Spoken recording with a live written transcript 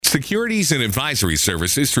Securities and advisory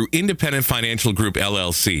services through Independent Financial Group,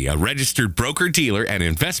 LLC, a registered broker-dealer and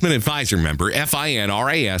investment advisor member,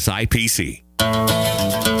 FINRAS IPC.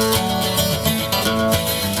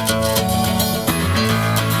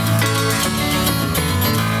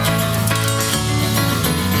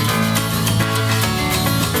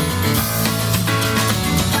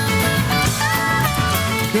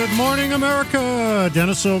 Good morning, America.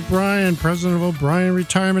 Dennis O'Brien, president of O'Brien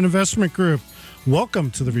Retirement Investment Group. Welcome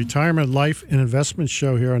to the Retirement Life and Investment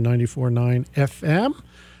Show here on 94.9 FM.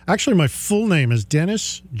 Actually, my full name is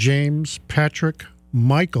Dennis James Patrick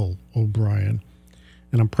Michael O'Brien,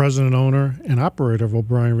 and I'm president, owner, and operator of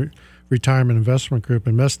O'Brien Retirement Investment Group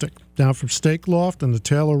in Mystic, down from Stake Loft and the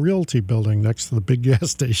Taylor Realty building next to the big gas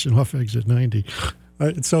station off exit 90.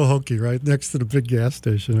 It's so hokey, right? Next to the big gas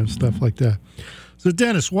station and stuff like that. So,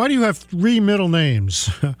 Dennis, why do you have 3 middle names?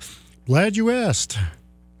 Glad you asked.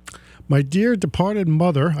 My dear departed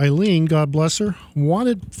mother, Eileen, God bless her,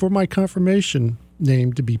 wanted for my confirmation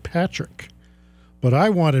name to be Patrick, but I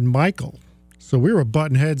wanted Michael. So we were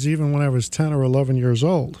butting heads even when I was 10 or 11 years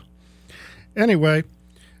old. Anyway,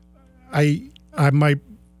 my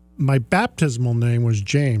baptismal name was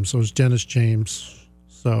James. So it was Dennis James.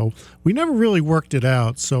 So we never really worked it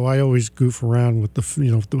out. So I always goof around with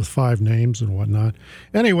with 5 names and whatnot.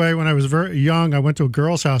 Anyway, when I was very young, I went to a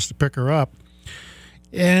girl's house to pick her up,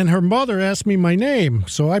 and her mother asked me my name.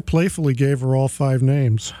 So I playfully gave her all 5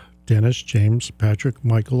 names: Dennis, James, Patrick,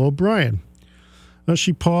 Michael, O'Brien.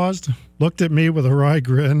 She paused, looked at me with a wry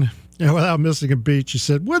grin, and without missing a beat, she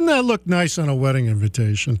said, "Wouldn't that look nice on a wedding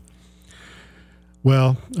invitation?"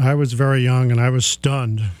 Well, I was very young, and I was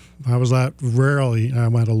stunned. I'm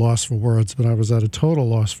at a loss for words, but I was at a total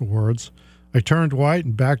loss for words. I turned white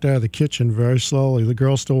and backed out of the kitchen very slowly. The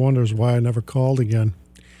girl still wonders why I never called again.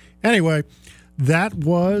 Anyway, that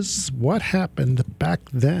was what happened back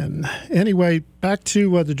then. Anyway, back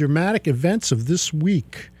to the dramatic events of this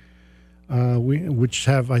week, which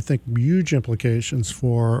have, I think, huge implications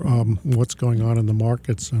for what's going on in the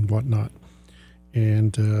markets and whatnot.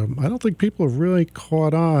 And I don't think people have really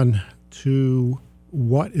caught on to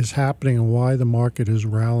what is happening and why the market is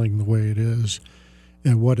rallying the way it is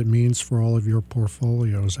and what it means for all of your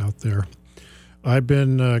portfolios out there. I've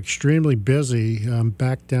been extremely busy. I'm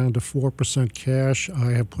back down to 4% cash.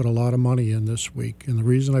 I have put a lot of money in this week. And the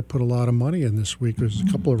reason I put a lot of money in this week is a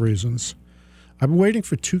couple of reasons. I've been waiting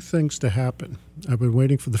for 2 things to happen. I've been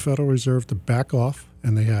waiting for the Federal Reserve to back off,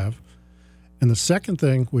 and they have. And the second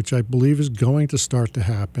thing, which I believe is going to start to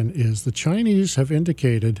happen, is the Chinese have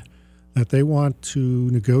indicated that they want to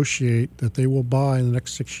negotiate that they will buy in the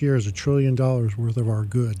next 6 years $1 trillion worth of our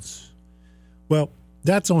goods. Well,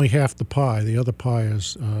 that's only half the pie. The other pie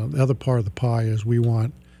is the other part of the pie is we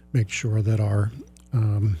want to make sure that our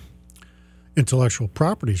intellectual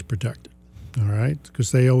property is protected. All right,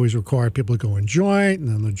 because they always require people to go in joint, and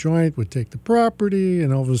then the joint would take the property,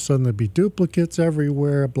 and all of a sudden there'd be duplicates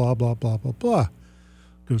everywhere. Blah blah blah blah blah.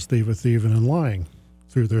 Because they were thieving and lying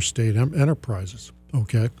through their state enterprises.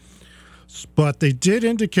 Okay. But they did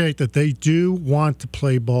indicate that they do want to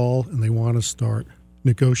play ball and they want to start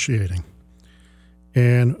negotiating.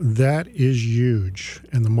 And that is huge.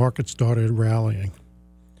 And the market started rallying.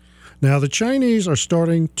 Now, the Chinese are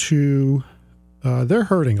starting to, they're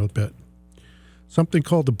hurting a bit. Something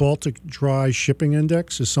called the Baltic Dry Shipping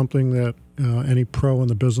Index is something that any pro in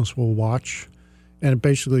the business will watch. And it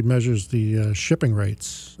basically measures the shipping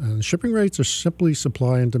rates. And the shipping rates are simply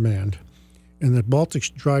supply and demand. And the Baltic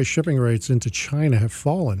dry shipping rates into China have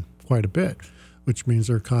fallen quite a bit, which means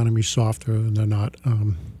their economy's softer and they're not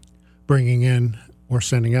bringing in or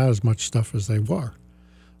sending out as much stuff as they were.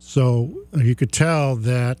 So you could tell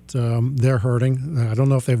that they're hurting. I don't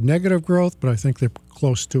know if they have negative growth, but I think they're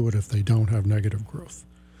close to it if they don't have negative growth.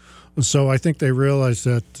 And so I think they realized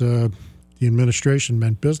that the administration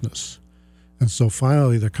meant business. And so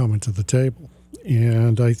finally they're coming to the table.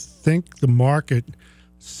 And I think the market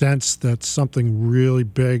sense that something really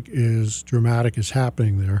big dramatic is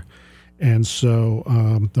happening there. And so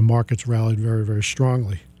the markets rallied very, very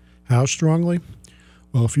strongly. How strongly?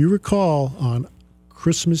 Well, if you recall, on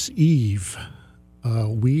Christmas Eve,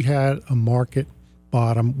 we had a market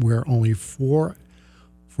bottom where only for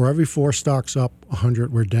every 4 stocks up,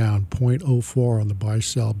 100 were down, 0.04 on the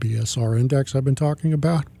buy-sell BSR index I've been talking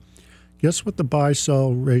about. Guess what the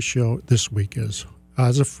buy-sell ratio this week is?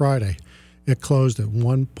 As of Friday, it closed at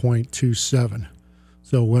 1.27.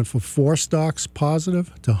 So it went from 4 stocks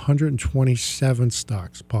positive to 127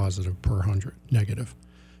 stocks positive per 100 negative.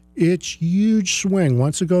 It's huge swing.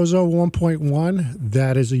 Once it goes over 1.1,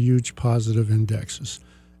 that is a huge positive index.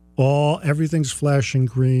 Everything's flashing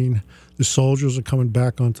green. The soldiers are coming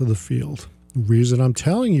back onto the field. The reason I'm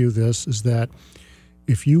telling you this is that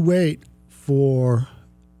if you wait for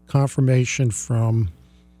confirmation from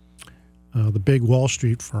the big Wall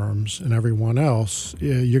Street firms and everyone else,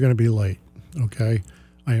 you're going to be late, okay?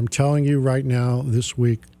 I am telling you right now, this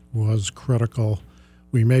week was critical.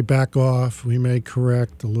 We may back off, we may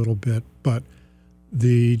correct a little bit, but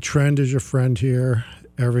the trend is your friend here.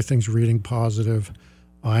 Everything's reading positive.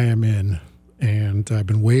 I am in, and I've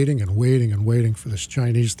been waiting and waiting and waiting for this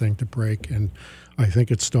Chinese thing to break, and I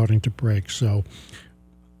think it's starting to break. So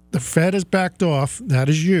the Fed has backed off. That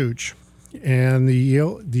is huge. And the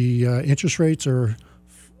interest rates are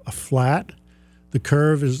flat. The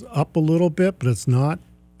curve is up a little bit, but it's not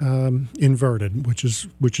inverted, which is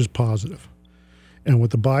positive. And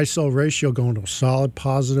with the buy-sell ratio going to a solid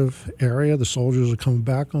positive area, the soldiers are coming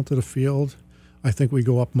back onto the field. I think we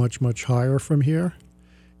go up much, much higher from here.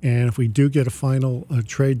 And if we do get a final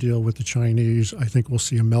trade deal with the Chinese, I think we'll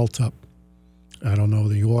see a melt-up. I don't know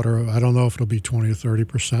the order. I don't know if it'll be 20 or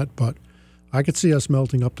 30%, but I could see us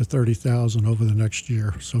melting up to 30,000 over the next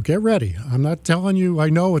year. So get ready. I'm not telling you I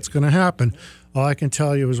know what's going to happen. All I can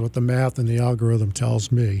tell you is what the math and the algorithm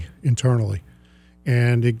tells me internally.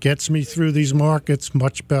 And it gets me through these markets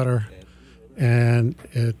much better. And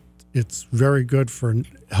it's very good for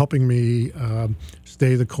helping me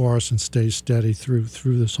stay the course and stay steady through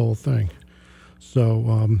this whole thing.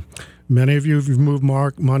 So many of you, if you've moved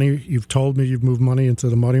money, you've told me you've moved money into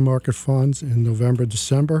the money market funds in November,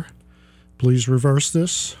 December. Please reverse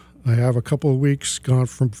this. I have a couple of weeks gone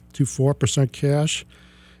to 4% cash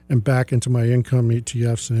and back into my income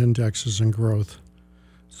ETFs and indexes and growth.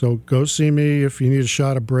 So go see me if you need a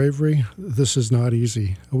shot of bravery. This is not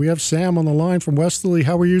easy. We have Sam on the line from Westerly.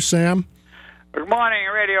 How are you, Sam? Good morning,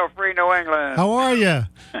 Radio Free New England. How are you?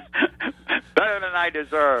 Better than I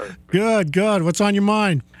deserve. Good. What's on your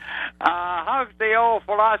mind? How's the old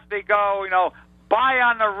philosophy go? Buy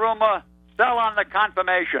on the rumor, sell on the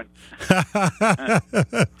confirmation.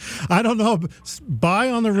 I don't know. Buy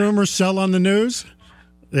on the rumor, sell on the news?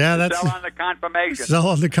 Yeah, that's sell on the confirmation. Sell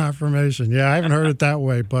on the confirmation. Yeah, I haven't heard it that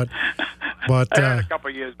way, but I heard it a couple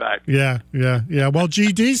of years back. Yeah. Well,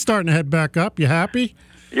 GD's starting to head back up. You happy?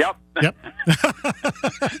 Yep.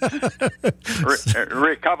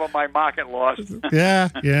 Recover my market loss. Yeah.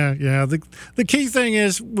 The key thing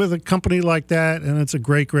is with a company like that, and it's a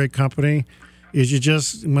great company, is you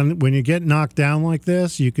just when you get knocked down like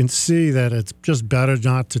this, you can see that it's just better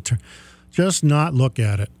not to just not look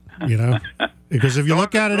at it. Because if you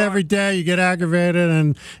look at it every day, you get aggravated,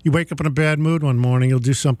 and you wake up in a bad mood one morning, you'll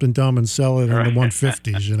do something dumb and sell it in the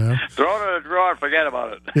 150s, Throw it in a drawer and forget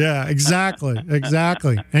about it. Yeah, exactly.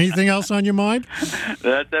 Anything else on your mind?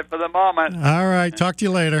 That's it for the moment. All right. Talk to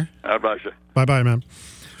you later. Bye-bye, man.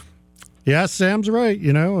 Yeah, Sam's right.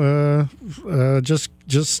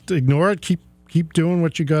 Just ignore it. Keep doing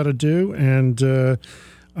what you got to do, and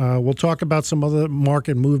we'll talk about some other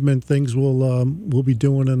market movement things we'll be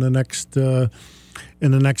doing in the next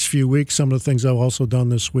few weeks. Some of the things I've also done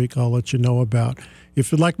this week, I'll let you know about.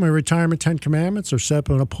 If you'd like my Retirement 10 Commandments or set up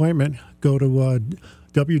an appointment, go to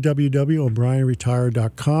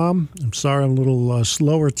www.o'brienretire.com. I'm sorry I'm a little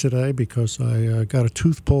slower today because I got a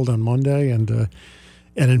tooth pulled on Monday and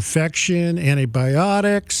an infection,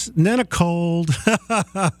 antibiotics, and then a cold.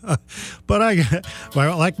 But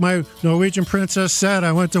like my Norwegian princess said,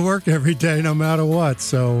 I went to work every day no matter what.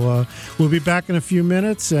 So we'll be back in a few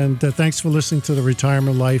minutes, and thanks for listening to the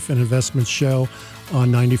Retirement Life and Investment Show on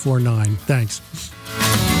 94.9. Thanks.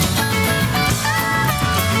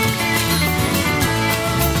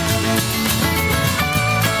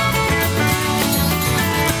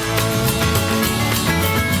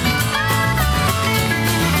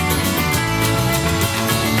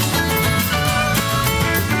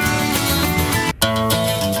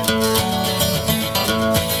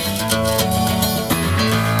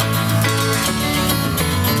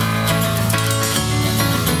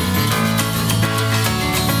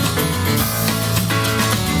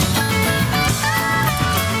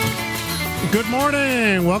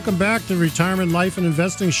 Welcome back to the Retirement Life and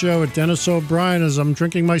Investing Show at Dennis O'Brien as I'm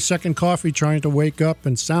drinking my second coffee, trying to wake up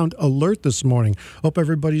and sound alert this morning. Hope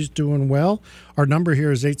everybody's doing well. Our number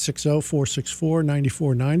here is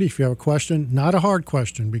 860-464-9490. If you have a question, not a hard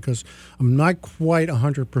question because I'm not quite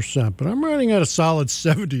 100%, but I'm running at a solid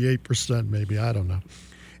 78% maybe. I don't know.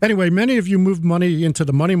 Anyway, many of you moved money into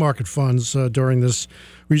the money market funds during this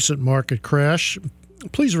recent market crash.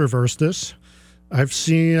 Please reverse this.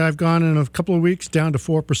 I've gone in a couple of weeks down to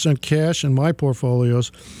 4% cash in my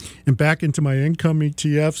portfolios and back into my income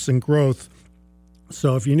ETFs and growth.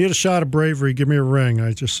 So if you need a shot of bravery, give me a ring.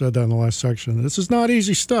 I just said that in the last section. This is not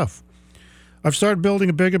easy stuff. I've started building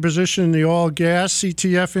a bigger position in the oil gas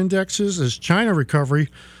CTF indexes as China recovery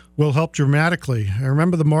will help dramatically. I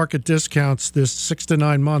remember the market discounts this 6 to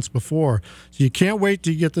 9 months before. So you can't wait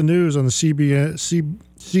to get the news on the CNBC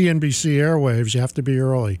airwaves. You have to be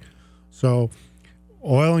early. So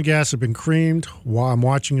oil and gas have been creamed. I'm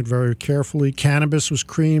watching it very carefully. Cannabis was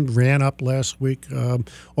creamed, ran up last week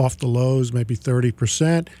off the lows, maybe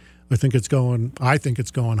 30%. I think it's going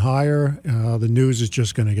higher. The news is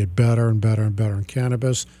just going to get better and better and better in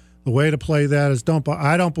cannabis. The way to play that is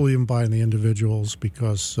I don't believe in buying the individuals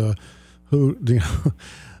because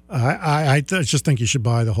I just think you should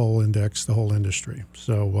buy the whole index, the whole industry.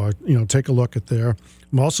 So, take a look at there.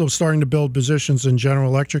 I'm also starting to build positions in General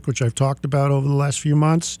Electric, which I've talked about over the last few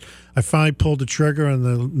months. I finally pulled the trigger in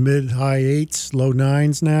the mid-high 8s, low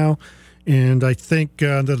 9s now. And I think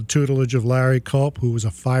under the tutelage of Larry Culp, who was a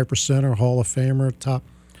 5%er, Hall of Famer, top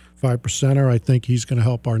 5%er, I think he's going to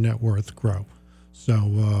help our net worth grow.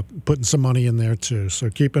 So putting some money in there, too.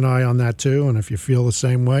 So keep an eye on that, too. And if you feel the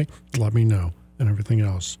same way, let me know and everything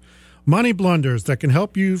else. Money blunders that can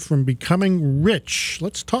help you from becoming rich.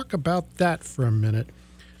 Let's talk about that for a minute.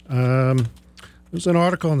 There's an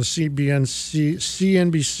article on the CNBC.com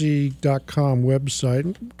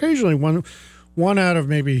website. Occasionally, one out of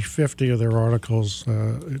maybe 50 of their articles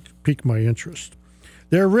pique my interest.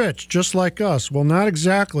 They're rich, just like us. Well, not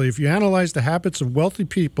exactly. If you analyze the habits of wealthy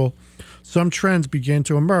people, some trends begin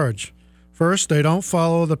to emerge. First, they don't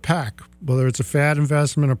follow the pack, whether it's a fad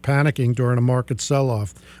investment or panicking during a market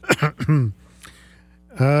sell-off.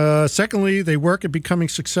 Secondly, they work at becoming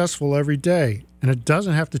successful every day, and it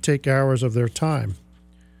doesn't have to take hours of their time.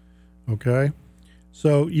 Okay?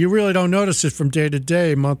 So you really don't notice it from day to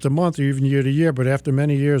day, month to month, or even year to year, but after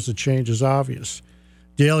many years, the change is obvious.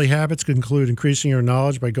 Daily habits can include increasing your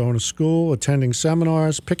knowledge by going to school, attending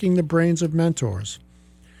seminars, picking the brains of mentors.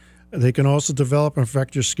 They can also develop and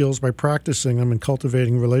perfect your skills by practicing them and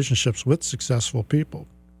cultivating relationships with successful people.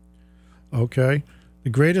 Okay? The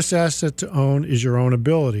greatest asset to own is your own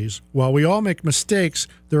abilities. While we all make mistakes,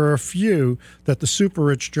 there are a few that the super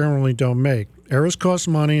rich generally don't make. Errors cost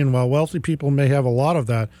money, and while wealthy people may have a lot of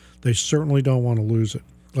that, they certainly don't want to lose it,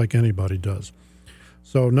 like anybody does.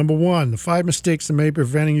 So, number one, the 5 mistakes that may be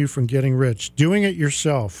preventing you from getting rich. Doing it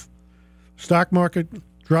yourself. Stock market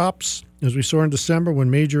drops, as we saw in December, when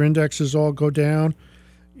major indexes all go down,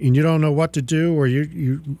 and you don't know what to do, or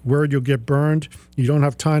you worried you'll get burned. You don't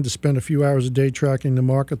have time to spend a few hours a day tracking the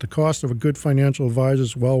market. The cost of a good financial advisor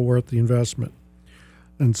is well worth the investment.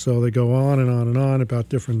 And so they go on and on and on about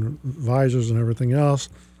different advisors and everything else.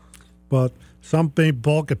 But some big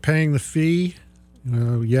bulk at paying the fee.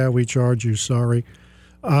 Yeah, we charge you, sorry.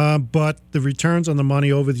 But the returns on the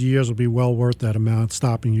money over the years will be well worth that amount,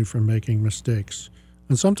 stopping you from making mistakes.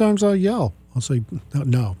 And sometimes I'll yell. I'll say,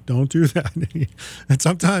 no, don't do that.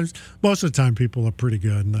 And most of the time, people are pretty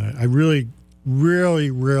good. And I really,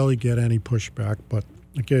 really rarely get any pushback. But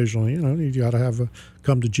occasionally, you got to have a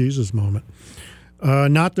come to Jesus moment.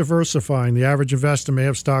 Not diversifying. The average investor may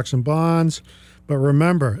have stocks and bonds. But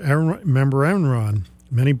remember Enron.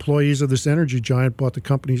 Many employees of this energy giant bought the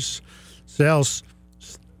company's sales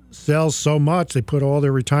so much they put all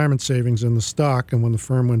their retirement savings in the stock, and when the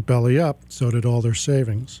firm went belly up, so did all their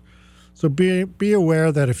savings. So be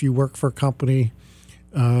aware that if you work for a company,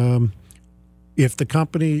 if the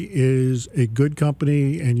company is a good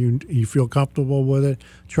company and you feel comfortable with it,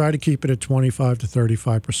 try to keep it at 25 to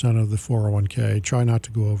 35% of the 401k. Try not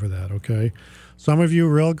to go over that, okay? Some of you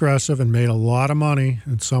are real aggressive and made a lot of money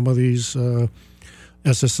in some of these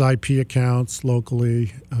SSIP accounts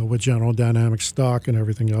locally with General Dynamics stock and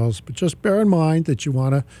everything else. But just bear in mind that you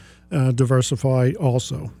want to diversify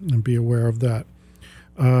also and be aware of that.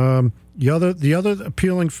 The other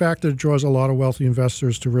appealing factor that draws a lot of wealthy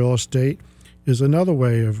investors to real estate is another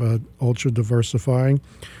way of ultra diversifying.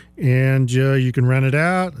 And you can rent it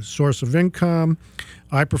out, a source of income.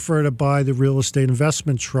 I prefer to buy the real estate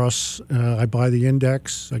investment trusts. I buy the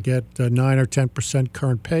index. I get 9 or 10%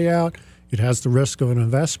 current payout. It has the risk of an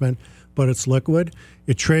investment, but it's liquid.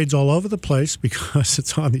 It trades all over the place because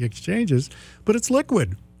it's on the exchanges, but it's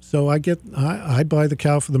liquid. So I buy the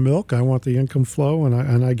cow for the milk. I want the income flow,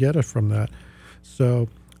 and I get it from that. So,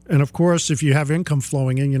 and of course, if you have income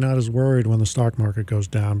flowing in, you're not as worried when the stock market goes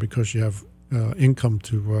down because you have income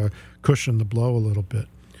to cushion the blow a little bit.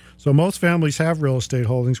 So most families have real estate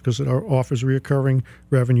holdings because it offers recurring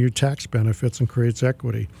revenue tax benefits and creates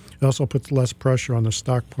equity. It also puts less pressure on the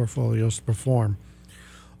stock portfolios to perform.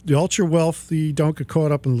 The ultra wealthy don't get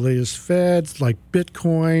caught up in the latest fads like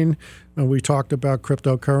Bitcoin. We talked about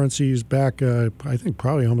cryptocurrencies back, I think,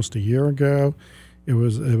 probably almost a year ago. It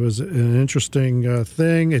was an interesting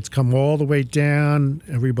thing. It's come all the way down.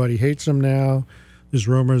 Everybody hates them now. There's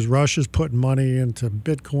rumors Russia's putting money into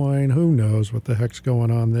Bitcoin. Who knows what the heck's going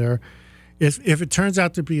on there? If it turns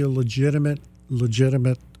out to be a legitimate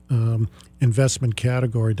investment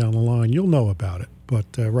category down the line, you'll know about it. But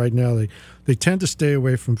right now, they tend to stay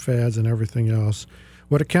away from fads and everything else.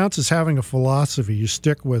 What counts is having a philosophy you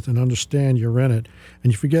stick with and understand you're in it,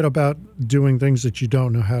 and you forget about doing things that you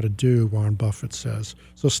don't know how to do, Warren Buffett says.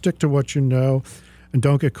 So stick to what you know, and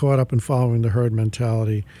don't get caught up in following the herd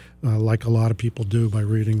mentality like a lot of people do by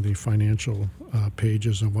reading the financial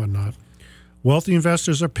pages and whatnot. Wealthy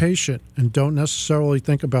investors are patient and don't necessarily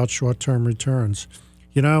think about short-term returns.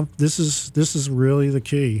 You know, this is really the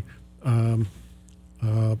key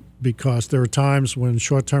because there are times when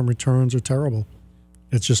short-term returns are terrible.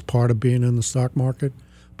 It's just part of being in the stock market,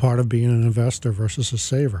 part of being an investor versus a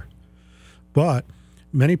saver. But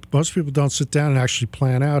most people don't sit down and actually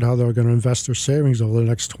plan out how they're going to invest their savings over the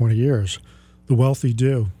next 20 years. The wealthy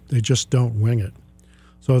do. They just don't wing it.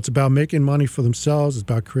 So it's about making money for themselves. It's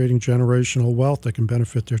about creating generational wealth that can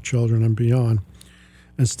benefit their children and beyond.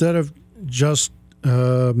 Instead of just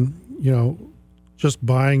just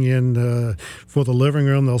buying in for the living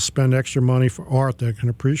room, they'll spend extra money for art they can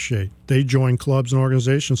appreciate. They join clubs and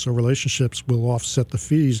organizations so relationships will offset the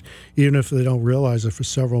fees, even if they don't realize it for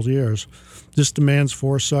several years. This demands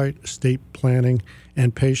foresight, estate planning,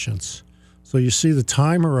 and patience. So you see the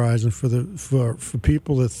time horizon for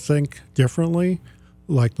people that think differently,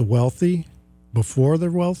 like the wealthy, before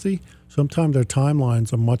they're wealthy. Sometimes their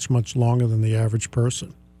timelines are much, much longer than the average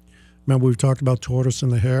person. Remember, we've talked about tortoise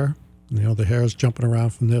and the hare? You know, the hare's jumping around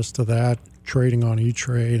from this to that, trading on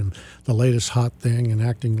E-Trade and the latest hot thing and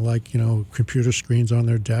acting like, computer screens on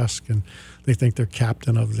their desk, and they think they're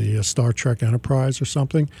captain of the Star Trek Enterprise or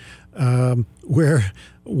something, where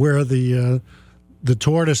the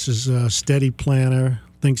tortoise is a steady planner,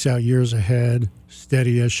 thinks out years ahead,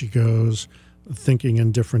 steady as she goes, thinking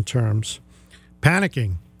in different terms.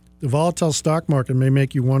 Panicking. The volatile stock market may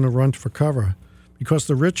make you want to run for cover. Because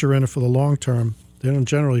the rich are in it for the long term, they don't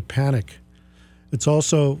generally panic. It's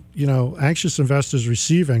also, anxious investors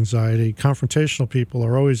receive anxiety. Confrontational people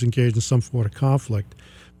are always engaged in some sort of conflict.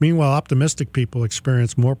 Meanwhile, optimistic people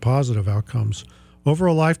experience more positive outcomes. Over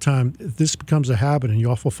a lifetime, this becomes a habit, and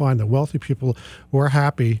you often find that wealthy people who are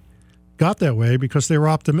happy got that way because they were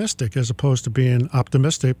optimistic as opposed to being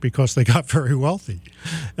optimistic because they got very wealthy.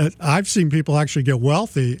 I've seen people actually get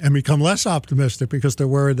wealthy and become less optimistic because they're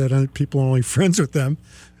worried that people are only friends with them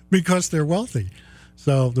because they're wealthy.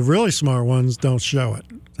 So the really smart ones don't show it.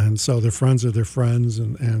 And so their friends are their friends,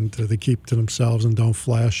 and they keep to themselves and don't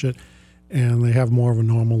flash it. And they have more of a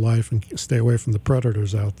normal life and stay away from the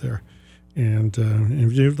predators out there. And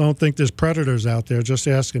if you don't think there's predators out there, just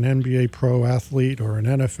ask an NBA pro athlete or an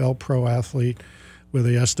NFL pro athlete, where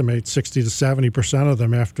they estimate 60 to 70% of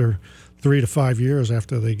them after 3 to 5 years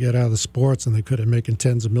after they get out of the sports, and they could have making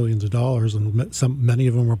tens of millions of dollars, and many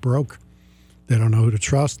of them are broke. They don't know who to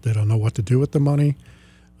trust. They don't know what to do with the money.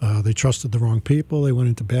 They trusted the wrong people. They went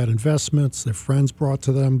into bad investments. Their friends brought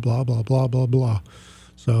to them, blah, blah, blah, blah, blah.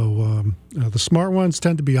 So the smart ones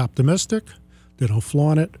tend to be optimistic. They don't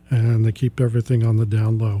flaunt it, and they keep everything on the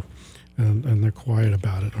down low, and they're quiet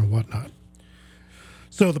about it and whatnot.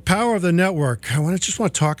 So the power of the network, I just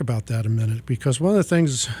want to talk about that a minute, because one of the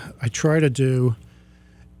things I try to do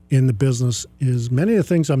in the business is many of the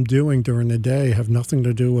things I'm doing during the day have nothing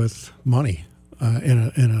to do with money in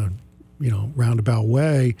a roundabout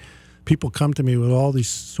way. People come to me with all these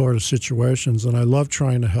sort of situations, and I love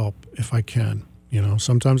trying to help if I can.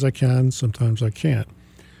 Sometimes I can, sometimes I can't.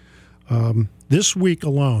 This week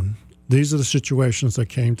alone, these are the situations that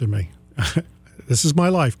came to me. This is my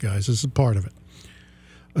life, guys. This is part of it.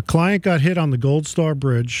 A client got hit on the Gold Star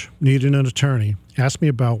Bridge, needed an attorney, asked me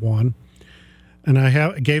about one, and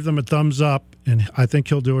I gave them a thumbs up, and I think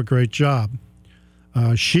he'll do a great job.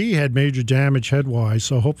 She had major damage head-wise,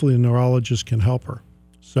 so hopefully the neurologist can help her.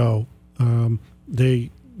 So they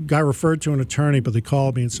got referred to an attorney, but they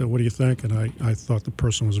called me and said, what do you think? And I thought the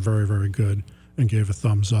person was very, very good, and gave a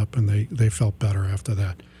thumbs up, and they felt better after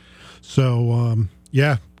that. So,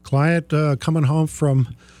 client coming home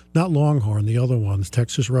from, not Longhorn, the other ones,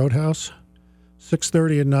 Texas Roadhouse,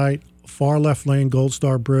 6:30 at night, far left lane, Gold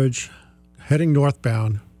Star Bridge, heading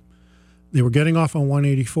northbound. They were getting off on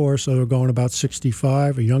 184, so they were going about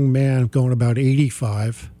 65. A young man going about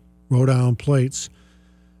 85, Rhode Island plates,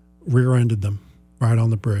 rear-ended them right on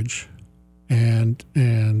the bridge, and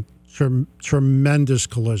tremendous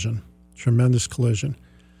collision.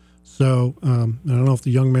 So I don't know if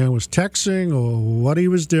the young man was texting or what he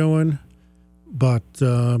was doing, but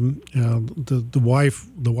the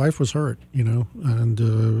wife was hurt, and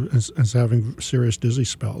is having serious dizzy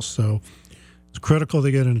spells. So it's critical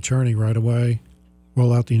to get an attorney right away.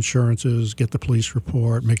 Roll out the insurances, get the police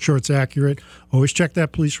report, make sure it's accurate. Always check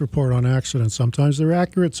that police report on accidents. Sometimes they're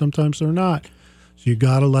accurate, sometimes they're not. So you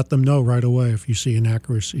got to let them know right away if you see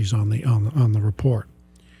inaccuracies on the report.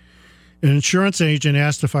 An insurance agent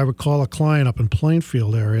asked if I would call a client up in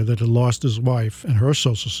Plainfield area that had lost his wife and her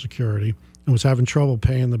Social Security and was having trouble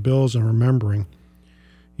paying the bills and remembering.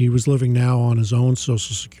 He was living now on his own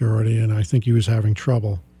Social Security, and I think he was having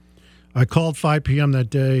trouble. I called 5 p.m. that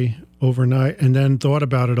day overnight and then thought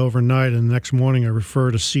about it overnight, and the next morning I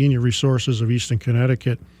referred to Senior Resources of Eastern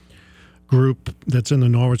Connecticut group that's in the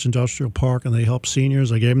Norwich Industrial Park, and they help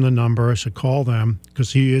seniors. I gave him the number. I said, call them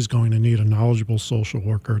because he is going to need a knowledgeable social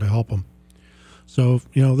worker to help him. So,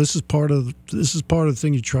 this is part of the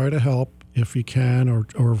thing. You try to help if you can, or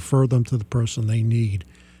refer them to the person they need,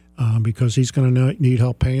 because he's going to need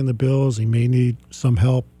help paying the bills. He may need some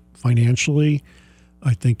help financially.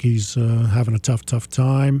 I think he's having a tough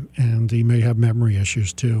time, and he may have memory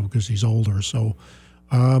issues too because he's older. So,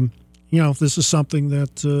 if this is something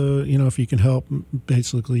that, if you can help,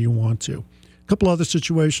 basically you want to. A couple other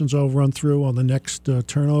situations I'll run through on the next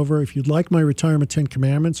turnover. If you'd like my Retirement 10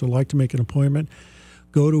 Commandments or like to make an appointment,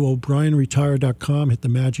 go to o'brienretire.com, hit the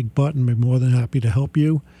magic button. I'd be more than happy to help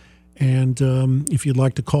you. And if you'd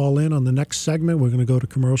like to call in on the next segment, we're going to go to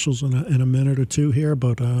commercials in a minute or two here,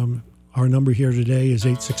 but our number here today is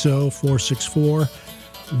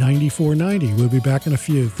 860-464-9490. We'll be back in a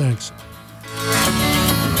few. Thanks.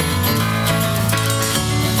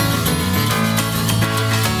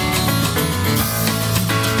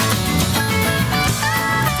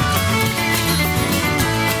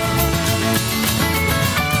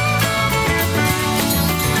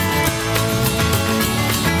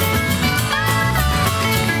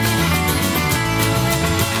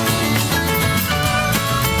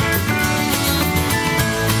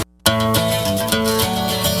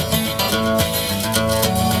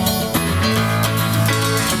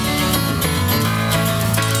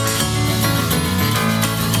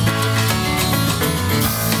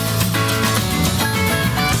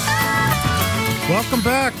 Welcome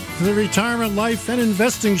back to the Retirement Life and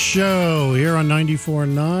Investing Show here on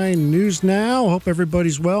 94.9 News Now. Hope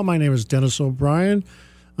everybody's well. My name is Dennis O'Brien.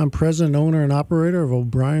 I'm president, owner, and operator of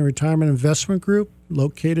O'Brien Retirement Investment Group,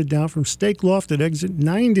 located down from Stake Loft at exit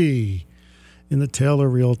 90 in the Taylor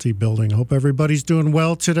Realty building. Hope everybody's doing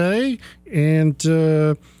well today. And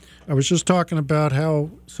I was just talking about how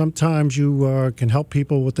sometimes you can help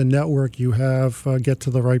people with the network you have get to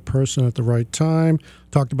the right person at the right time.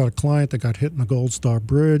 Talked about a client that got hit in the Gold Star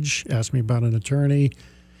Bridge, asked me about an attorney,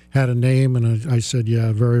 had a name, and I said,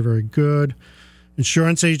 yeah, very, very good.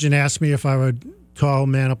 Insurance agent asked me if I would call a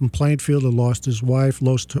man up in Plainfield who lost his wife,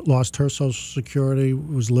 lost her Social Security,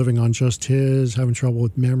 was living on just his, having trouble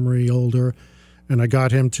with memory, older. And I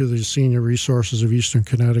got him to the Senior Resources of Eastern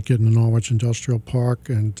Connecticut in the Norwich Industrial Park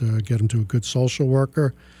and get him to a good social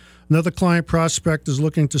worker. Another client prospect is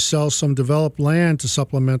looking to sell some developed land to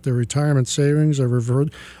supplement their retirement savings. I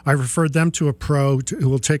referred them to a pro who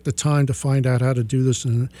will take the time to find out how to do this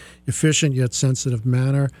in an efficient yet sensitive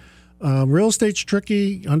manner. Real estate's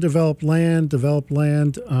tricky, undeveloped land, developed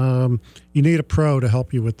land. You need a pro to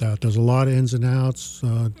help you with that. There's a lot of ins and outs,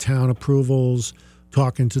 town approvals,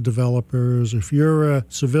 talking to developers. If you're a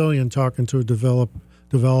civilian talking to a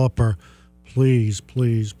developer, please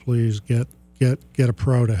get a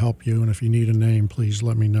pro to help you. And if you need a name, please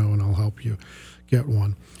let me know and I'll help you get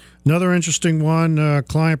one. Another interesting one,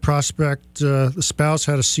 client prospect, the spouse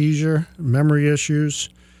had a seizure, memory issues,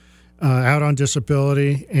 out on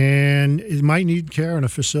disability, and it might need care in a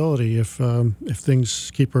facility if things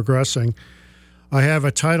keep progressing. I have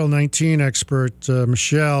a Title 19 expert,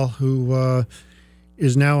 Michelle, who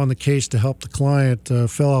is now on the case to help the client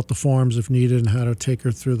fill out the forms if needed and how to take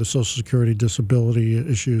her through the Social Security disability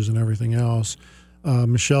issues and everything else.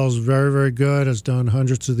 Michelle's very, very good, has done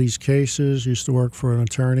hundreds of these cases, used to work for an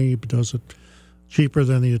attorney, but does it cheaper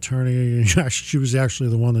than the attorney. She was actually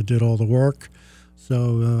the one that did all the work.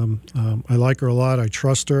 So I like her a lot. I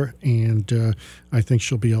trust her, and I think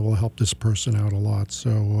she'll be able to help this person out a lot.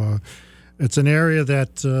 So it's an area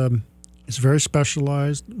that is very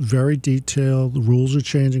specialized, very detailed. The rules are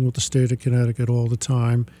changing with the state of Connecticut all the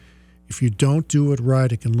time. If you don't do it right,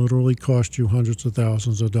 it can literally cost you hundreds of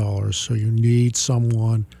thousands of dollars. So you need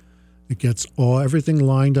someone that gets everything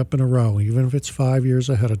lined up in a row, even if it's 5 years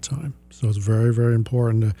ahead of time. So it's very, very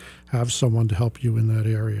important to have someone to help you in that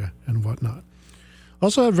area and whatnot.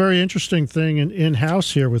 Also, a very interesting thing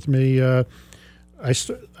in-house here with me. I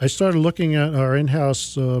started looking at our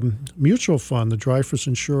in-house mutual fund, the Dreyfus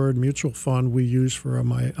Insured Mutual Fund we use for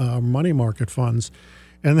my money market funds.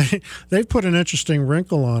 And they've put an interesting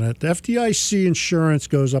wrinkle on it. The FDIC insurance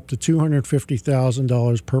goes up to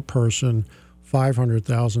 $250,000 per person,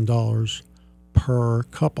 $500,000 per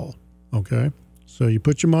couple, okay? So you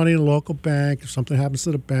put your money in a local bank. If something happens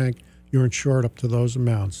to the bank, you're insured up to those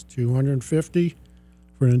amounts, $250,000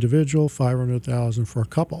 for an individual, $500,000 for a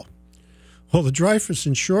couple. Well, the Dreyfus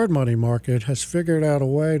Insured Money Market has figured out a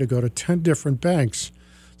way to go to 10 different banks.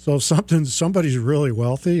 So if somebody's really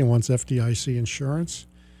wealthy and wants FDIC insurance,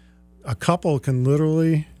 a couple can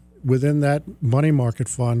literally, within that money market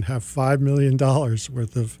fund, have $5 million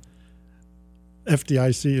worth of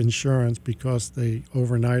FDIC insurance because they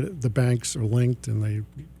overnight, the banks are linked and they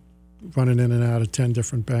running in and out of 10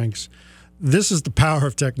 different banks. This is the power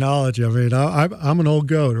of technology. I mean, I'm an old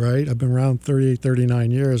goat, right? I've been around 38, 39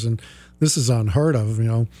 years, and this is unheard of,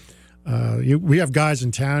 we have guys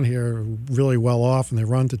in town here really well off, and they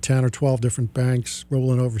run to 10 or 12 different banks,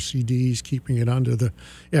 rolling over CDs, keeping it under the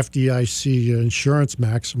FDIC insurance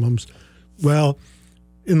maximums. Well,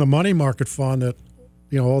 in the money market fund that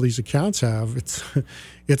all these accounts have, it's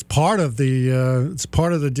part of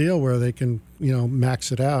the deal where they can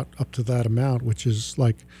max it out up to that amount, which is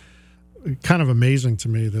like kind of amazing to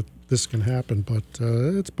me that this can happen, but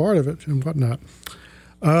it's part of it and whatnot.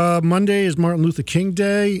 Monday is Martin Luther King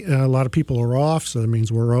Day. A lot of people are off, so that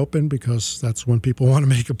means we're open because that's when people want to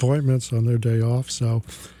make appointments on their day off. So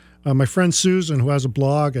my friend Susan, who has a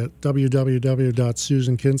blog at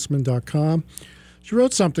www.susankinsman.com, she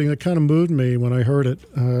wrote something that kind of moved me when I heard it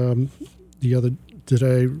the other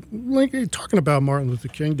today, like talking about Martin Luther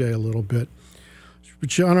King Day a little bit.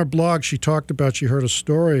 But on her blog, she talked about she heard a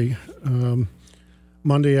story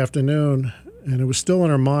Monday afternoon, and it was still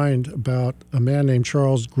in her mind about a man named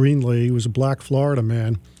Charles Greenlee. He was a black Florida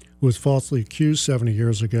man who was falsely accused 70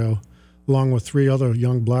 years ago, along with 3 other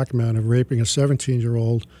young black men, of raping a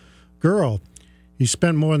 17-year-old girl. He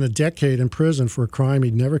spent more than a decade in prison for a crime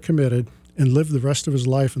he'd never committed and lived the rest of his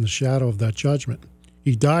life in the shadow of that judgment.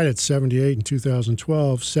 He died at 78 in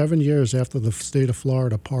 2012, 7 years after the state of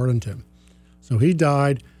Florida pardoned him. So he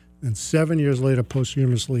died, and 7 years later,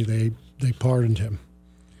 posthumously, they pardoned him.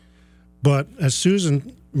 But as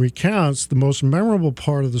Susan recounts, the most memorable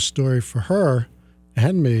part of the story for her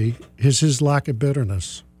and me is his lack of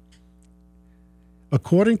bitterness.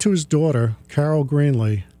 According to his daughter, Carol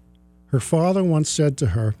Greenlee, her father once said to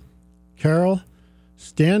her, "Carol,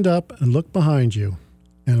 stand up and look behind you.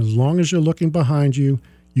 And as long as you're looking behind you,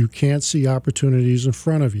 you can't see opportunities in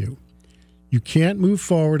front of you. You can't move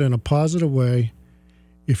forward in a positive way.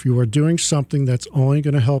 If you are doing something that's only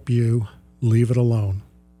going to help you, leave it alone."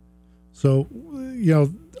 So,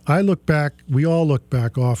 I look back, we all look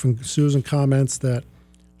back often. Susan comments that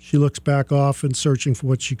she looks back often searching for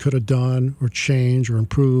what she could have done or change or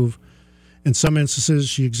improve. In some instances,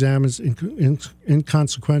 she examines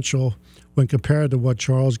inconsequential when compared to what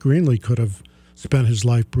Charles Greenlee could have spent his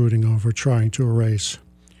life brooding over, trying to erase.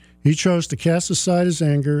 He chose to cast aside his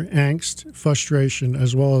anger, angst, frustration,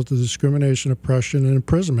 as well as the discrimination, oppression, and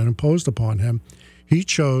imprisonment imposed upon him. He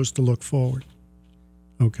chose to look forward.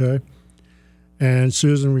 Okay? And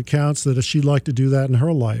Susan recounts that she'd like to do that in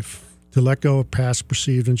her life, to let go of past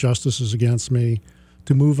perceived injustices against me,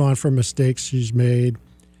 to move on from mistakes she's made,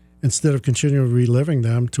 instead of continually reliving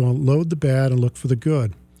them, to unload the bad and look for the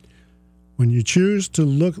good. When you choose to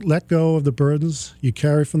let go of the burdens you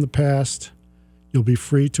carry from the past, you'll be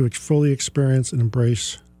free to fully experience and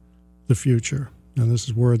embrace the future. And this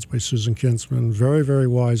is words by Susan Kinsman. Very, very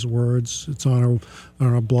wise words. It's on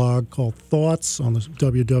our blog called Thoughts on the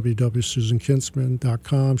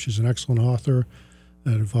www.susankinsman.com. She's an excellent author.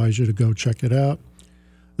 I'd advise you to go check it out.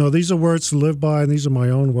 No, these are words to live by, and these are my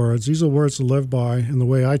own words. These are words to live by in the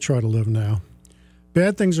way I try to live now.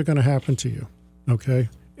 Bad things are going to happen to you, okay?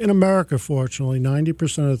 In America, fortunately,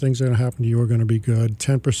 90% of the things that are going to happen to you are going to be good.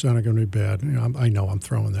 10% are going to be bad. I know I'm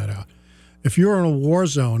throwing that out. If you're in a war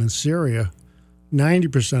zone in Syria,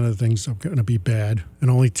 90% of the things are going to be bad and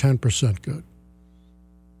only 10% good.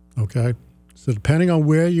 Okay? So depending on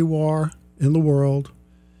where you are in the world,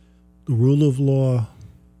 the rule of law,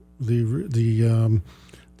 the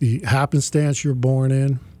happenstance you're born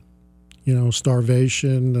in,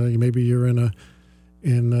 starvation, maybe you're in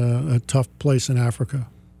a tough place in Africa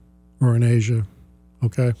or in Asia,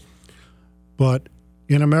 okay? But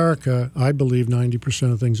in America, I believe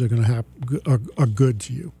 90% of things are going to happen are good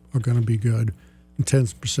to you, are going to be good, and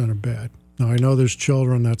 10% are bad. Now, I know there's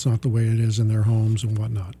children, that's not the way it is in their homes and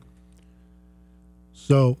whatnot.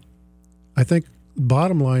 So I think the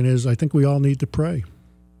bottom line is I think we all need to pray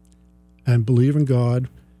and believe in God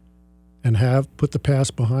and put the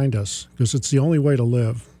past behind us, because it's the only way to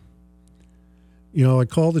live. You know, I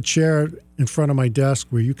call the chair in front of my desk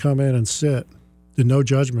where you come in and sit, the no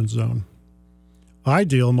judgment zone. I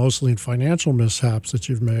deal mostly in financial mishaps that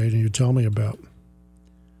you've made and you tell me about.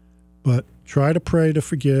 But try to pray to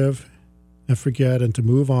forgive and forget and to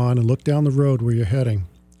move on and look down the road where you're heading.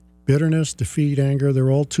 Bitterness, defeat, anger,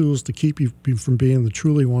 they're all tools to keep you from being the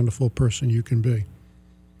truly wonderful person you can be.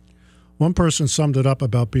 One person summed it up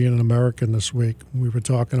about being an American this week. We were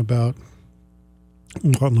talking about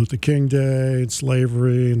Martin Luther King Day and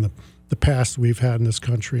slavery and the past we've had in this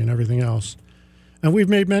country and everything else. And we've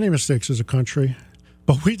made many mistakes as a country,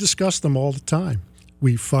 but we discuss them all the time.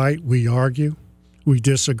 We fight, we argue, we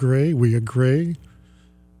disagree, we agree,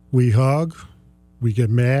 we hug, we get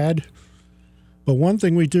mad. But one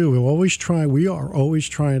thing we do, we are always trying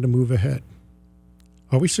to move ahead.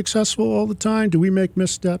 Are we successful all the time? Do we make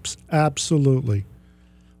missteps? Absolutely.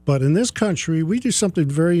 But in this country, we do something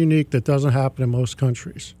very unique that doesn't happen in most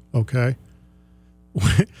countries, okay?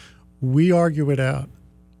 We argue it out.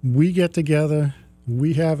 We get together,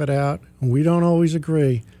 we have it out, and we don't always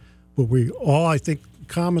agree. But I think the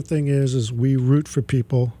common thing is we root for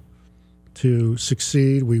people to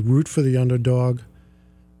succeed. We root for the underdog.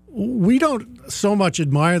 We don't so much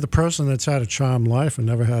admire the person that's had a charmed life and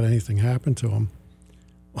never had anything happen to them.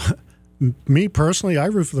 Me personally, I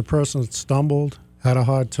root for the person that stumbled, had a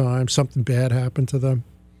hard time, something bad happened to them,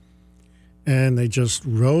 and they just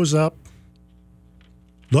rose up,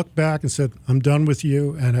 looked back and said, I'm done with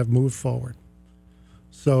you, and have moved forward.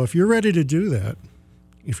 So if you're ready to do that,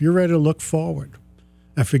 if you're ready to look forward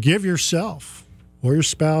and forgive yourself or your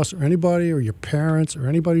spouse or anybody or your parents or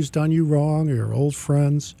anybody who's done you wrong or your old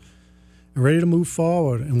friends, and ready to move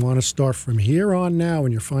forward and want to start from here on now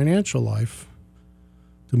in your financial life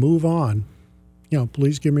to move on,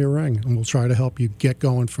 please give me a ring and we'll try to help you get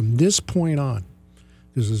going from this point on.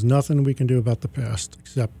 Because there's nothing we can do about the past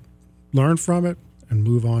except learn from it and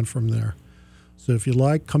move on from there. So if you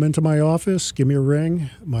like, come into my office, give me a ring.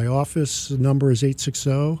 My office number is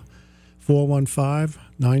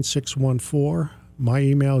 860-415-9614. My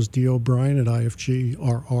email is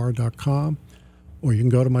dobrien@ifgrr.com. Or you can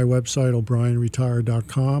go to my website,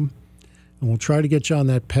 o'brienretire.com, and we'll try to get you on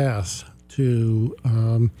that path to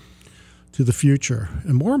the future.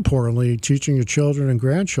 And more importantly, teaching your children and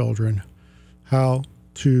grandchildren how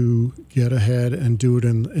to get ahead and do it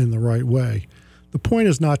in the right way. The point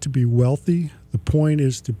is not to be wealthy. The point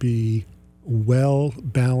is to be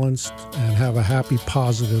well-balanced and have a happy,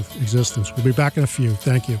 positive existence. We'll be back in a few.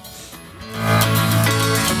 Thank you.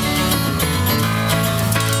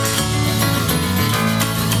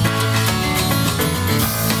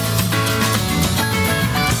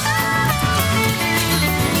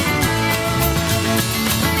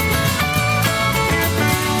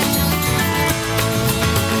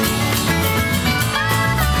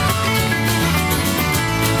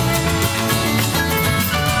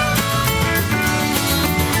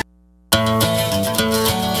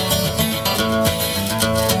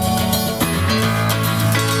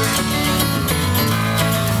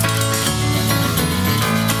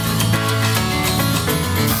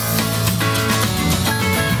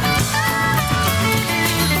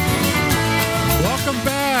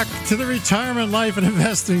 To the Retirement Life and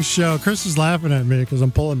Investing Show. Chris is laughing at me because I'm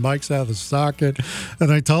pulling mics out of the socket.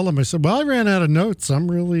 And I told him, I said, well, I ran out of notes. I'm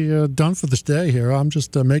really done for this day here. I'm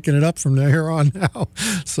just making it up from here on now.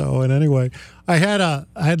 So, and anyway, I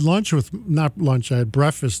had lunch with, not lunch, I had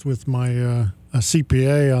breakfast with my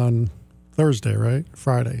CPA on Thursday, right?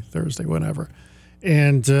 Friday, Thursday, whenever.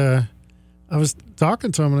 And I was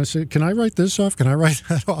talking to him and I said, can I write this off? Can I write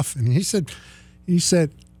that off? And he said,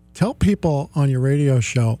 tell people on your radio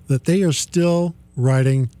show that they are still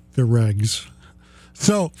writing the regs.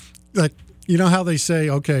 So, like, you know how they say,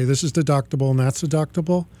 okay, this is deductible and that's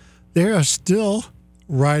deductible? They are still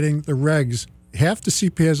writing the regs. Half the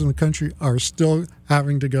CPAs in the country are still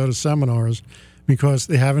having to go to seminars because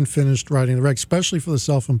they haven't finished writing the regs, especially for the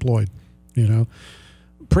self-employed,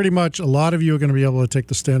 Pretty much a lot of you are going to be able to take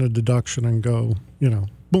the standard deduction and go,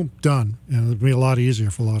 boom, done. And it'll be a lot easier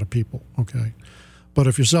for a lot of people, okay? But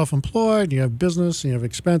if you're self-employed, and you have business, and you have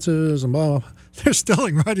expenses, and blah, they're still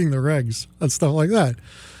writing the regs and stuff like that.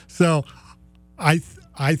 So I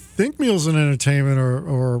think meals and entertainment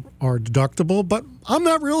are deductible, but I'm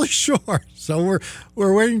not really sure. So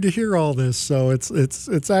we're waiting to hear all this. So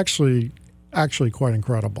it's actually quite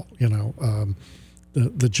incredible.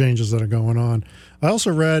 the changes that are going on. I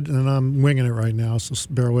also read, and I'm winging it right now, so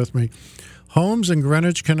bear with me. Homes in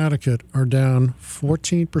Greenwich, Connecticut are down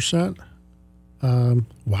 14%.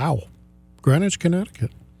 Wow. Greenwich,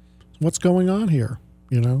 Connecticut. What's going on here?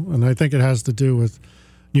 And I think it has to do with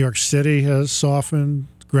New York City has softened,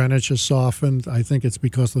 Greenwich has softened. I think it's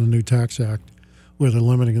because of the new tax act where they're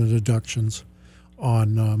limiting the deductions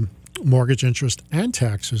on mortgage interest and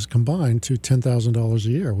taxes combined to $10,000 a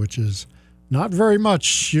year, which is not very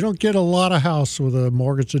much. You don't get a lot of house with a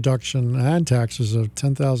mortgage deduction and taxes of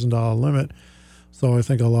 $10,000 limit. So I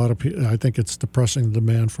think I think it's depressing the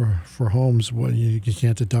demand for homes when you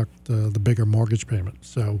can't deduct the bigger mortgage payment.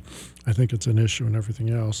 So I think it's an issue and everything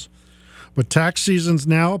else. But tax season's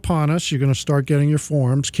now upon us. You're going to start getting your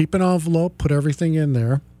forms. Keep an envelope. Put everything in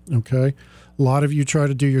there. Okay. A lot of you try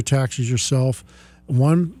to do your taxes yourself.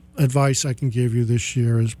 One advice I can give you this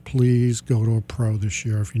year is please go to a pro this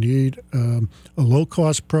year. If you need a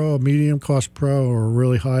low-cost pro, a medium-cost pro, or a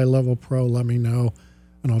really high-level pro, let me know,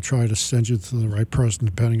 and I'll try to send you to the right person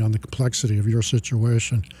depending on the complexity of your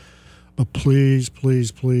situation. But please,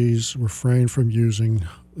 please, please refrain from using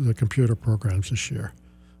the computer programs this year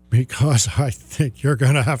because I think you're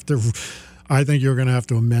going to have to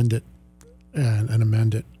amend it and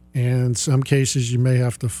amend it. And in some cases, you may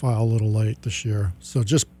have to file a little late this year. So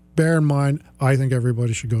just bear in mind, I think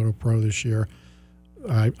everybody should go to a pro this year.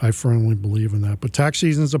 I firmly believe in that. But tax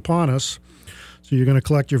season is upon us. So you're going to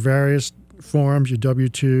collect your various forms, your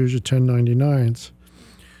W-2s, your 1099s.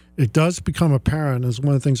 It does become apparent, as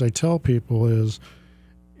one of the things I tell people is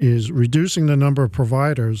reducing the number of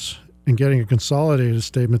providers and getting a consolidated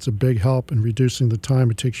statement's a big help in reducing the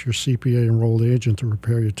time it takes your CPA-enrolled agent to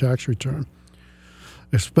prepare your tax return.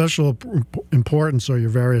 Of special importance are your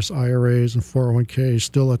various IRAs and 401ks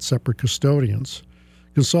still at separate custodians.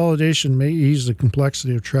 Consolidation may ease the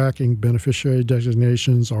complexity of tracking beneficiary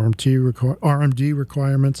designations, RMD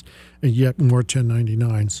requirements, and yet more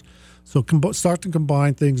 1099s. So start to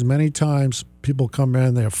combine things. Many times people come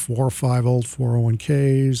in, they have 4 or 5 old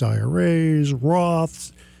 401ks, IRAs,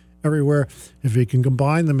 Roths, everywhere. If you can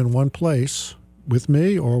combine them in one place with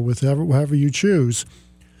me or with whoever you choose,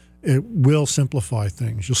 it will simplify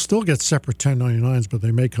things. You'll still get separate 1099s, but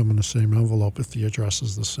they may come in the same envelope if the address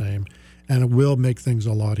is the same. And it will make things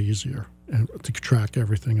a lot easier and to track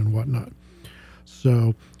everything and whatnot.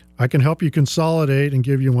 So I can help you consolidate and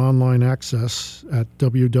give you online access at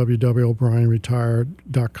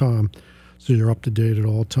www.o'brienretired.com so you're up to date at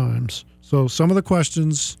all times. So some of the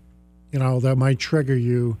questions, that might trigger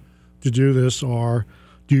you to do this are,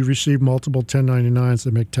 do you receive multiple 1099s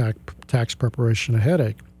that make tax preparation a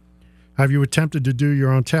headache? Have you attempted to do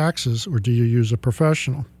your own taxes, or do you use a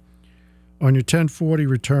professional? On your 1040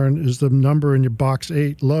 return, is the number in your box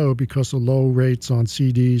 8 low because of low rates on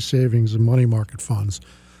CDs, savings, and money market funds?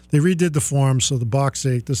 They redid the form, so the box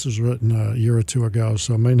 8, this was written a year or two ago,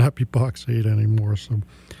 so it may not be box 8 anymore.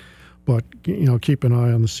 But keep an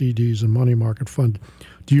eye on the CDs and money market fund.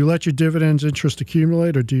 Do you let your dividends interest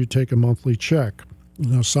accumulate, or do you take a monthly check?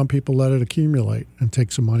 Some people let it accumulate and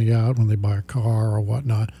take some money out when they buy a car or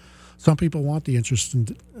whatnot. Some people want the interest in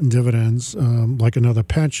dividends, like another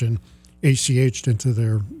pension, ACH'd into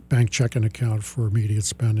their bank checking account for immediate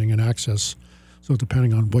spending and access. So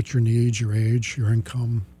depending on what your needs, your age, your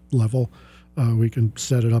income level, we can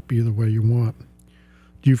set it up either way you want.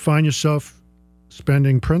 Do you find yourself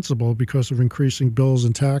spending principal because of increasing bills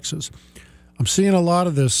and taxes? I'm seeing a lot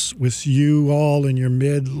of this with you all in your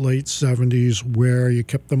late 70s where you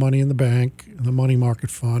kept the money in the bank, in the money market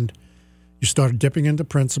fund. You started dipping into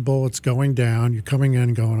principal. It's going down. You're coming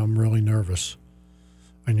in going, I'm really nervous.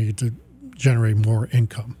 I need to generate more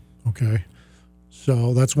income, okay?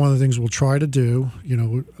 So that's one of the things we'll try to do,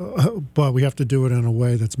 but we have to do it in a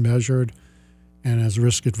way that's measured and as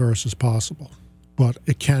risk-adverse as possible. But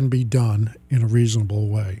it can be done in a reasonable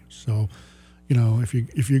way. So,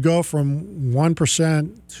 if you go from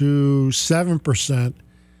 1% to 7%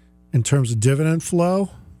 in terms of dividend flow,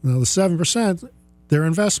 the 7%, they're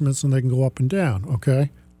investments and they can go up and down,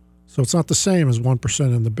 okay? So it's not the same as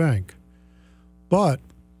 1% in the bank. But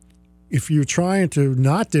if you're trying to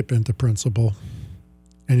not dip into principal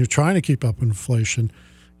and you're trying to keep up inflation,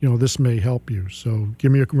 this may help you. So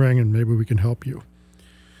give me a ring and maybe we can help you.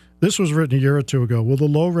 This was written a year or two ago. Will the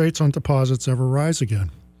low rates on deposits ever rise again?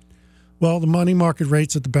 Well, the money market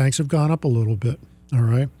rates at the banks have gone up a little bit, all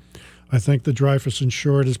right? I think the Dreyfus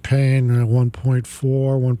Insured is paying 1.4,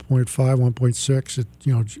 1.5, 1.6. It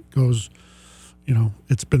goes,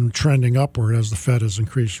 it's been trending upward as the Fed has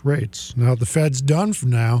increased rates. Now the Fed's done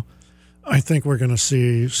from now. I think we're going to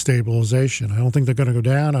see stabilization. I don't think they're going to go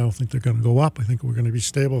down. I don't think they're going to go up. I think we're going to be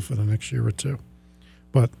stable for the next year or two.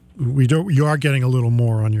 but you are getting a little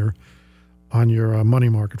more on your money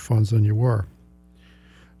market funds than you were.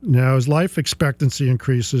 Now, as life expectancy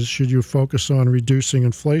increases, should you focus on reducing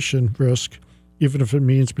inflation risk, even if it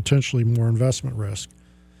means potentially more investment risk?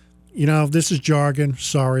 This is jargon.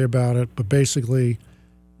 Sorry about it. But basically,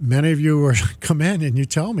 many of you come in and you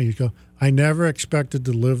tell me, you go, I never expected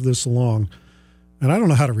to live this long. And I don't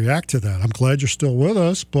know how to react to that. I'm glad you're still with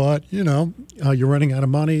us, but, you're running out of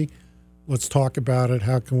money. Let's talk about it.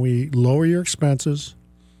 How can we lower your expenses,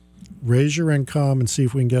 raise your income, and see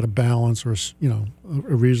if we can get a balance or,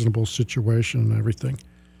 a reasonable situation and everything.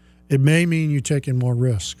 It may mean you take in more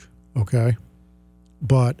risk, okay?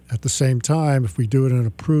 But at the same time, if we do it in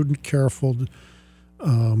a prudent, careful,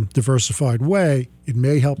 diversified way, it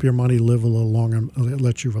may help your money live a little longer and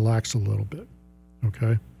let you relax a little bit,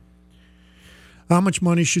 okay? How much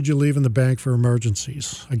money should you leave in the bank for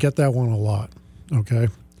emergencies? I get that one a lot, okay?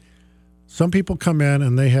 Some people come in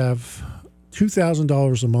and they have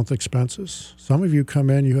 $2,000 a month expenses. Some of you come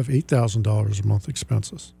in, you have $8,000 a month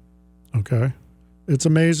expenses, okay? It's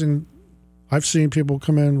amazing. I've seen people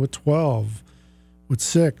come in with 12, with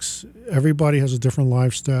 6. Everybody has a different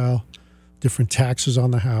lifestyle, different taxes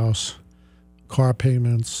on the house, car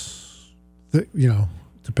payments,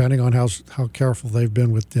 depending on how careful they've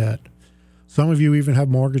been with debt. Some of you even have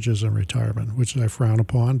mortgages in retirement, which I frown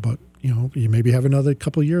upon, but, you maybe have another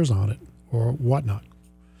couple of years on it or whatnot.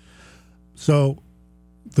 So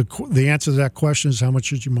the answer to that question is, how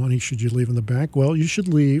much money should you leave in the bank? Well, you should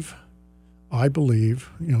leave, I believe,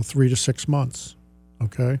 3 to 6 months,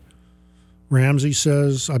 okay? Ramsey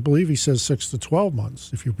says, I believe he says 6 to 12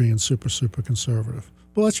 months if you're being super, super conservative.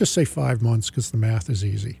 But let's just say 5 months because the math is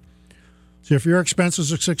easy. So if your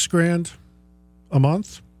expenses are $6,000 a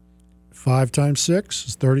month, 5 times 6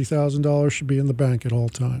 is $30,000 should be in the bank at all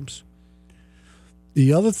times.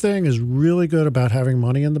 The other thing is really good about having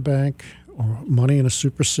money in the bank or money in a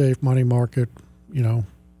super safe money market,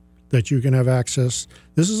 that you can have access.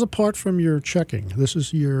 This is apart from your checking. This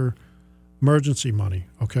is your emergency money,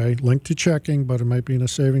 okay? Linked to checking, but it might be in a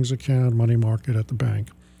savings account, money market at the bank.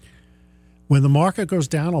 When the market goes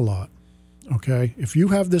down a lot, okay, if you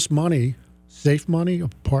have this money, safe money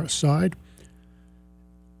aside,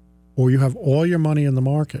 or you have all your money in the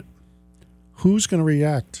market, who's going to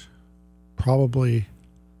react? Probably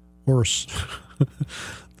worse.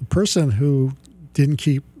 The person who didn't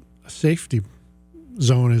keep a safety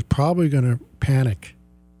zone is probably going to panic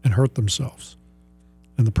and hurt themselves.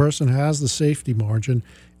 And the person who has the safety margin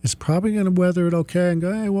is probably going to weather it okay and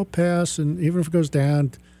go, hey, we'll pass. And even if it goes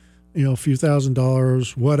down, a few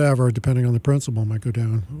 $1,000s, whatever, depending on the principal, might go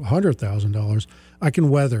down $100,000, I can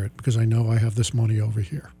weather it because I know I have this money over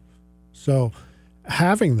here. So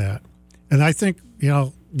having that, and I think,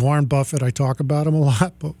 Warren Buffett, I talk about him a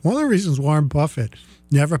lot, but one of the reasons Warren Buffett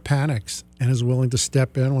never panics and is willing to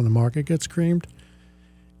step in when the market gets creamed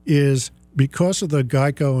is because of the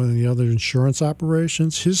Geico and the other insurance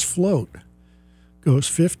operations. His float goes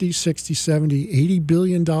 50, 60, 70, $80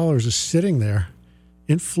 billion is sitting there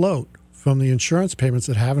in float from the insurance payments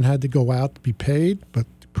that haven't had to go out to be paid, but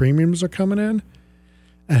the premiums are coming in.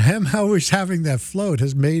 And him always having that float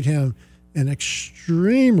has made him an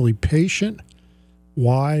extremely patient,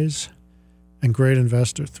 wise, and great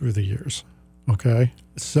investor through the years. Okay,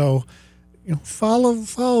 so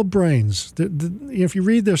follow brains. If you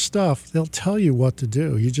read their stuff, they'll tell you what to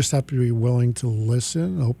do. You just have to be willing to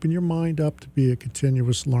listen, open your mind up to be a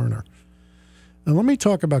continuous learner. And let me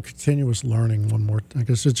talk about continuous learning one more time,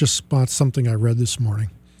 because it just spots something I read this morning.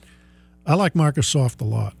 I like Microsoft a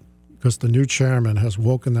lot because the new chairman has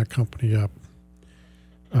woken that company up.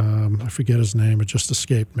 I forget his name. It just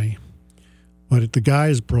escaped me. But the guy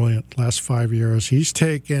is brilliant. Last 5 years, he's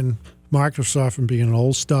taken Microsoft from being an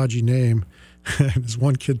old stodgy name, and as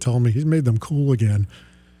one kid told me, he's made them cool again.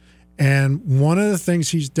 And one of the things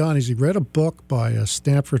he's done is he read a book by a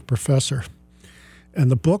Stanford professor. And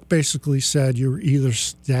the book basically said you're either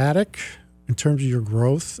static in terms of your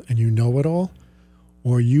growth and you know it all,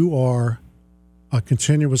 or you are a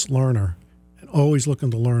continuous learner and always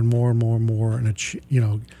looking to learn more and more and more,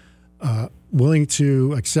 and willing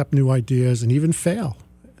to accept new ideas and even fail.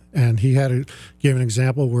 And he gave an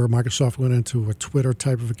example where Microsoft went into a Twitter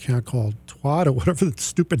type of account called Twat or whatever the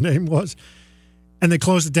stupid name was, and they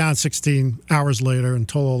closed it down 16 hours later and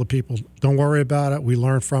told all the people, don't worry about it. We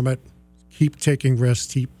learned from it. Keep taking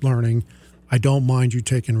risks. Keep learning. I don't mind you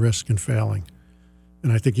taking risks and failing.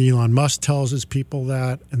 And I think Elon Musk tells his people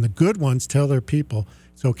that, and the good ones tell their people,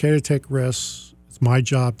 it's okay to take risks. It's my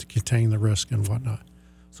job to contain the risk and whatnot.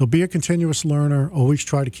 So be a continuous learner. Always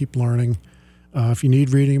try to keep learning. If you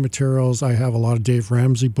need reading materials, I have a lot of Dave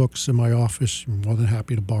Ramsey books in my office. I'm more than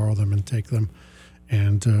happy to borrow them and take them.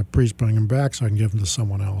 And please bring them back so I can give them to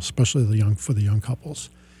someone else, especially for the young couples.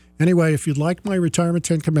 Anyway, if you'd like my Retirement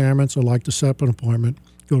 10 Commandments or like to set up an appointment,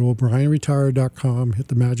 go to o'brienretired.com, hit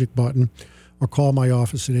the magic button, or call my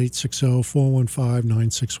office at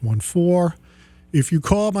 860-415-9614. If you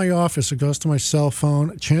call my office, it goes to my cell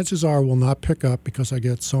phone. Chances are I will not pick up because I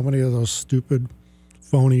get so many of those stupid,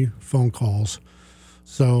 phony phone calls.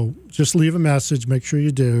 So just leave a message, make sure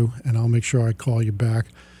you do, and I'll make sure I call you back.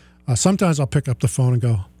 Sometimes I'll pick up the phone and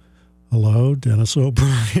go, "Hello, Dennis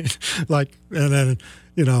O'Brien," and then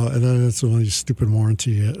it's one of these stupid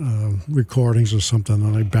warranty recordings or something,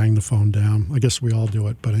 and I bang the phone down. I guess we all do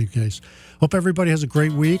it, but in any case, hope everybody has a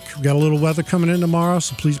great week. We got a little weather coming in tomorrow,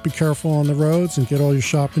 so please be careful on the roads and get all your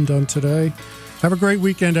shopping done today. Have a great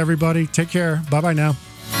weekend, everybody. Take care. Bye-bye now.